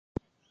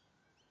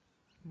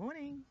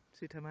Morning,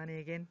 Sutamani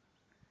again.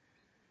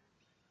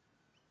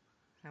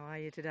 How are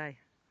you today?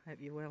 Hope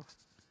you're well.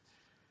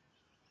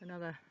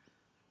 Another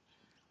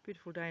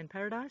beautiful day in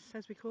paradise,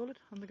 as we call it,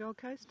 on the Gold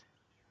Coast.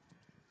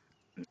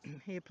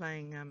 Here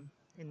playing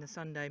in the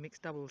Sunday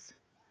mixed doubles.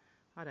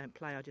 I don't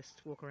play, I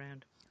just walk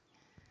around.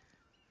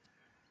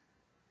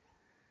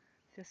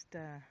 Just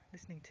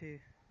listening to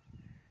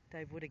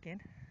Dave Wood again.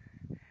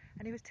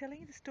 And he was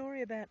telling the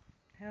story about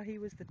how he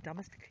was the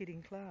dumbest kid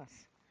in class.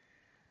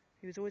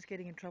 He was always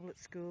getting in trouble at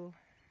school.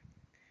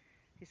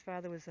 His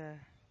father was a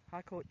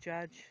High Court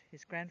judge.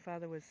 His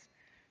grandfather was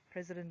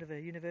president of a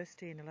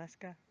university in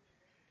Alaska.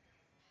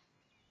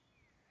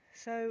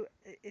 So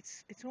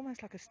it's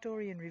almost like a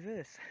story in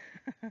reverse,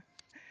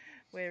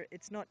 where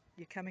it's not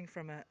you're coming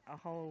from a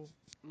whole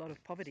lot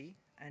of poverty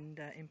and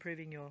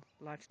improving your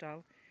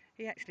lifestyle.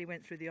 He actually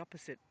went through the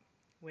opposite,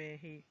 where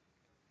he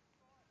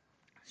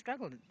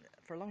struggled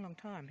for a long, long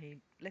time. He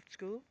left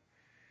school,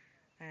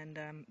 and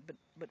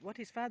but what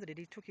his father did,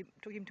 he took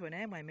him to an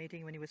Amway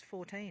meeting when he was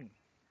 14.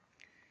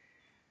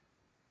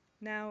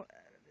 Now,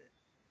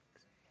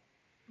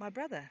 my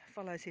brother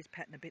follows his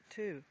pattern a bit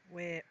too,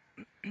 where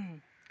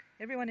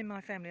everyone in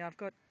my family, I've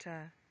got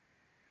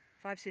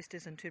 5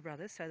 sisters and 2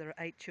 brothers, so there are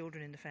 8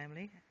 children in the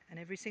family, and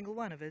every single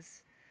one of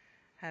us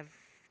have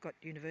got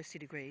university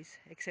degrees,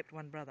 except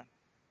one brother.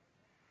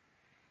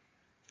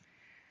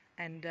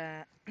 And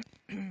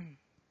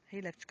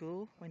he left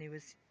school when he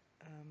was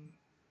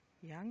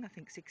young, I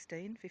think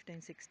 15,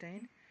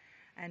 16,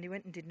 and he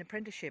went and did an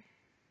apprenticeship,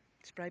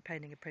 spray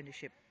painting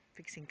apprenticeship,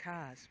 fixing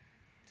cars,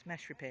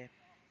 smash repair.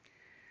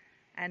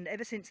 And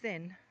ever since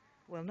then,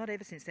 well, not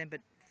ever since then,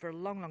 but for a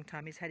long, long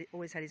time, he's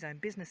always had his own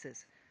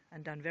businesses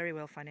and done very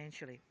well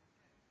financially.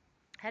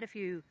 Had a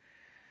few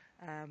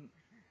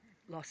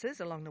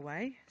losses along the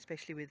way,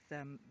 especially with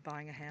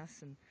buying a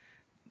house,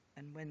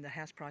 and when the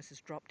house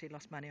prices dropped, he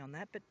lost money on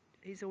that, but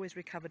he's always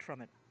recovered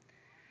from it.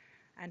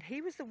 And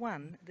he was the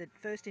one that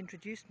first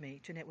introduced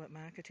me to network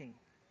marketing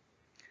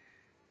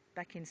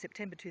back in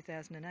September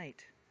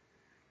 2008.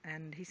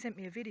 And he sent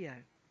me a video.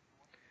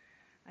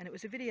 And it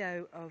was a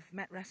video of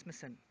Matt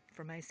Rasmussen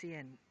from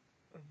ACN,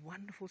 a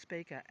wonderful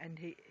speaker. And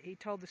he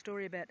told the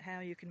story about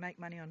how you can make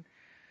money on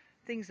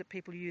things that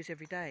people use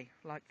every day,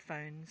 like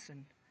phones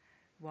and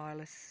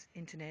wireless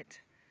internet.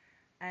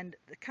 And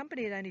the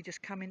company had only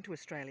just come into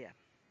Australia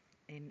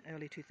in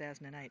early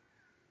 2008.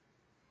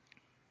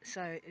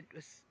 So it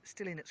was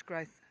still in its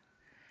growth.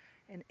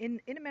 And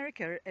in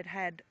America, it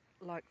had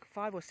like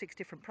 5 or 6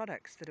 different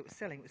products that it was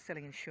selling. It was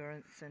selling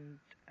insurance and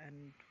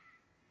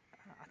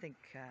I think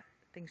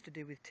things to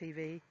do with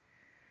TV,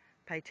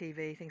 pay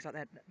TV, things like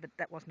that. But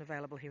that wasn't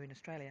available here in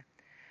Australia.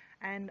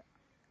 And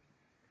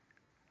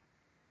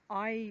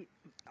I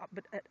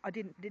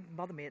didn't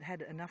bother me. It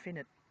had enough in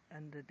it,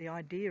 and the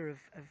idea of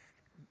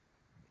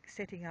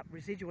setting up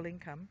residual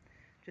income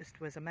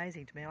just was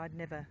amazing to me. I'd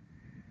never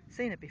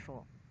seen it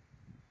before.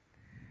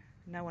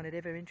 No one had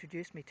ever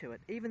introduced me to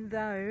it, even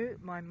though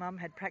my mum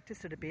had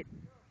practiced it a bit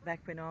back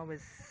when I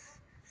was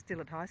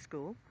still at high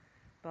school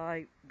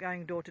by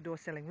going door to door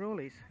selling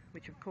Rawleys,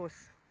 which of course,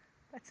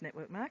 that's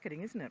network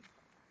marketing, isn't it?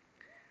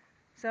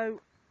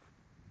 So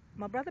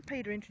my brother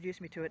Peter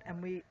introduced me to it,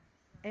 and we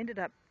ended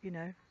up,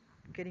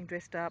 getting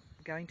dressed up,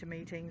 going to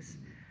meetings,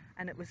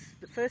 and it was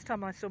the first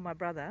time I saw my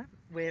brother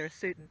wear a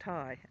suit and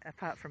tie,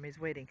 apart from his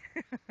wedding.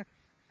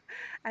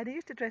 And he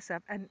used to dress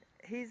up, and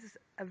he's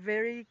a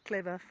very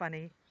clever,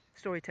 funny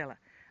storyteller,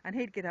 and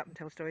he'd get up and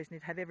tell stories, and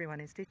he'd have everyone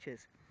in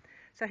stitches.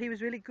 So he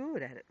was really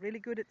good at it, really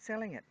good at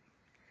selling it.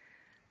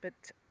 But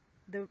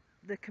the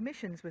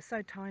commissions were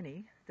so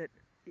tiny that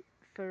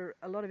for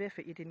a lot of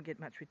effort you didn't get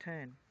much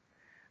return.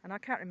 And I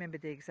can't remember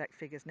the exact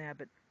figures now,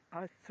 but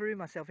I threw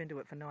myself into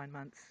it for 9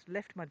 months,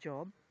 left my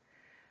job,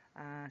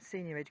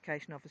 senior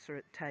education officer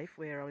at TAFE,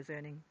 where I was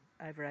earning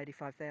over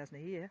 $85,000 a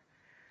year,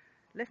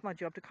 left my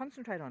job to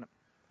concentrate on it.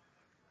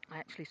 I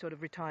actually sort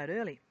of retired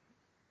early,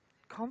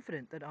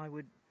 confident that I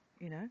would,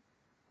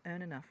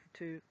 earn enough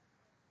to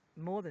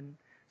more than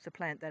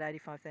supplant that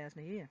 $85,000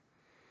 a year.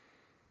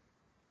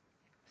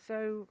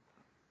 So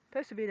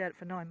persevered at it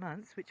for 9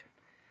 months, which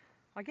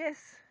I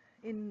guess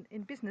in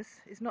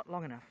business is not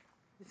long enough.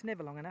 It's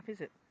never long enough,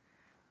 is it?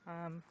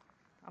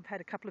 I've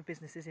had a couple of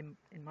businesses in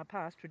my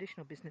past,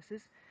 traditional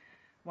businesses.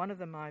 One of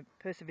them I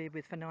persevered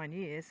with for 9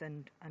 years,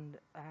 and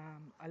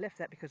I left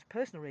that because of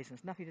personal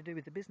reasons, nothing to do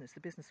with the business. The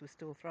business was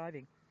still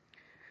thriving.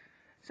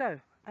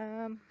 So,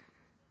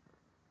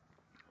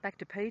 back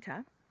to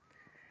Peter.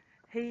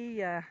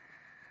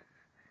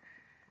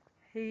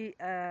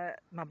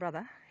 My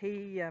brother,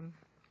 he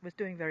was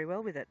doing very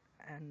well with it,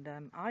 and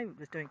I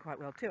was doing quite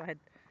well too. I had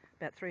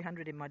about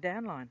 300 in my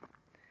downline,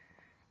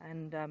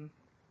 and I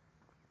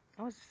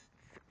was,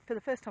 for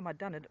the first time I'd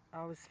done it,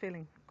 I was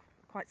feeling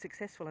quite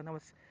successful, and I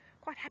was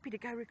quite happy to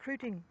go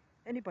recruiting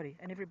anybody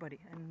and everybody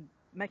and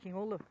making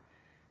all the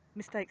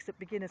mistakes that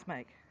beginners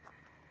make.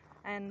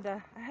 And I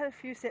had a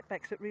few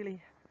setbacks that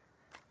really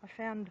I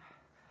found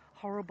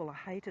horrible. I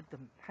hated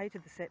them,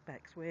 hated the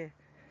setbacks where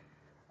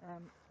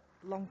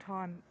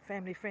long-time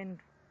family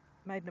friend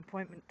made an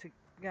appointment to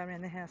go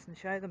around the house and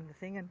show them the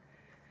thing, and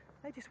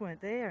they just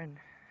weren't there, and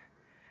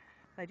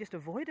they just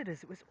avoided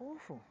us. It was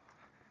awful.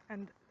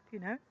 And, you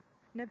know,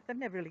 they've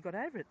never really got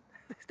over it.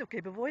 They still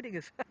keep avoiding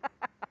us.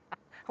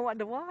 I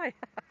wonder why.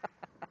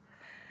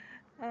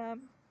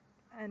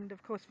 And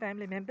of course,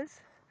 family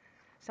members,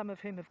 some of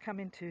whom have come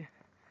into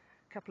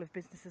a couple of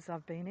businesses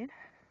I've been in.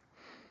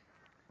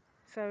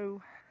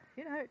 So,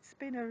 you know, it's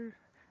been an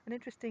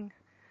interesting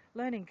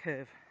learning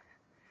curve.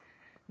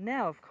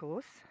 Now, of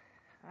course,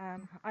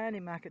 I only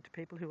market to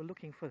people who are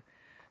looking for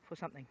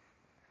something.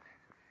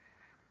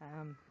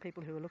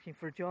 People who are looking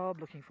for a job,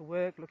 looking for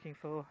work, looking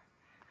for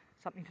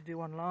something to do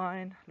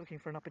online, looking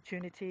for an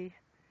opportunity.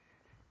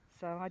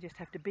 So I just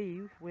have to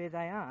be where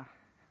they are,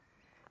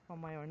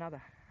 one way or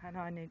another. And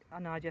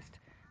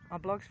my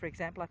blogs, for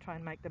example, I try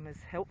and make them as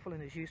helpful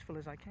and as useful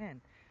as I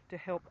can to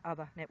help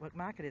other network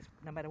marketers,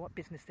 no matter what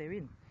business they're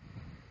in.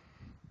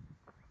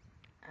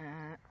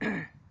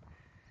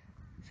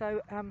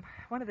 So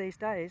one of these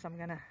days I'm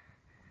going to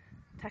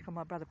tackle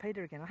my brother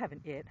Peter again. I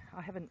haven't yet.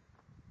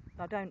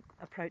 I don't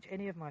approach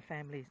any of my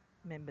family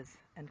members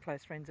and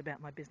close friends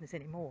about my business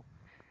anymore.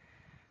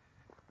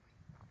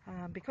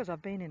 Because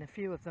I've been in a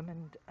few of them,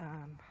 and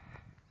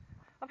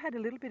I've had a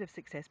little bit of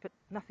success, but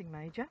nothing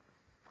major.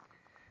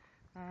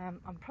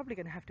 I'm probably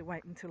going to have to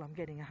wait until I'm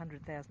getting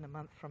 100,000 a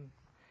month from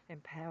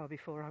Empower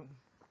before I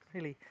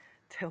really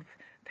tell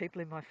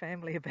people in my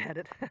family about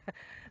it.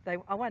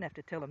 I won't have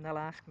to tell them, they'll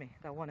ask me,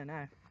 they'll want to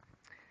know.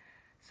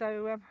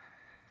 So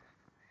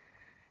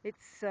it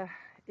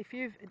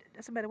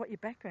doesn't matter what your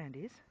background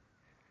is,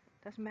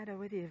 doesn't matter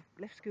whether you've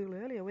left school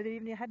early or whether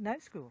even you had no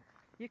school,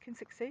 you can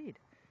succeed.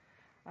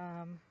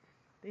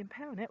 The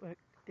Empower Network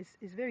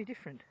is very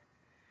different.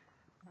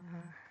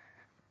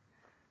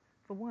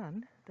 For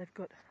one, they've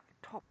got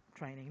top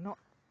training, not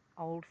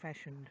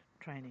old-fashioned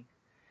training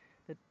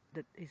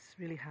that is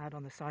really hard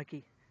on the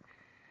psyche.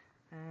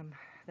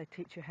 They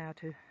teach you how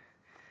to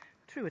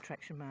true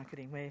attraction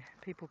marketing, where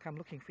people come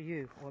looking for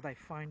you, or they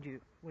find you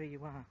where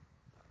you are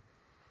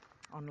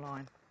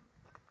online.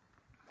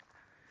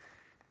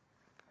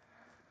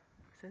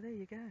 So there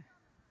you go.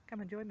 Come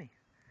and join me.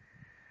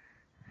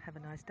 Have a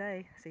nice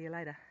day. See you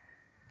later.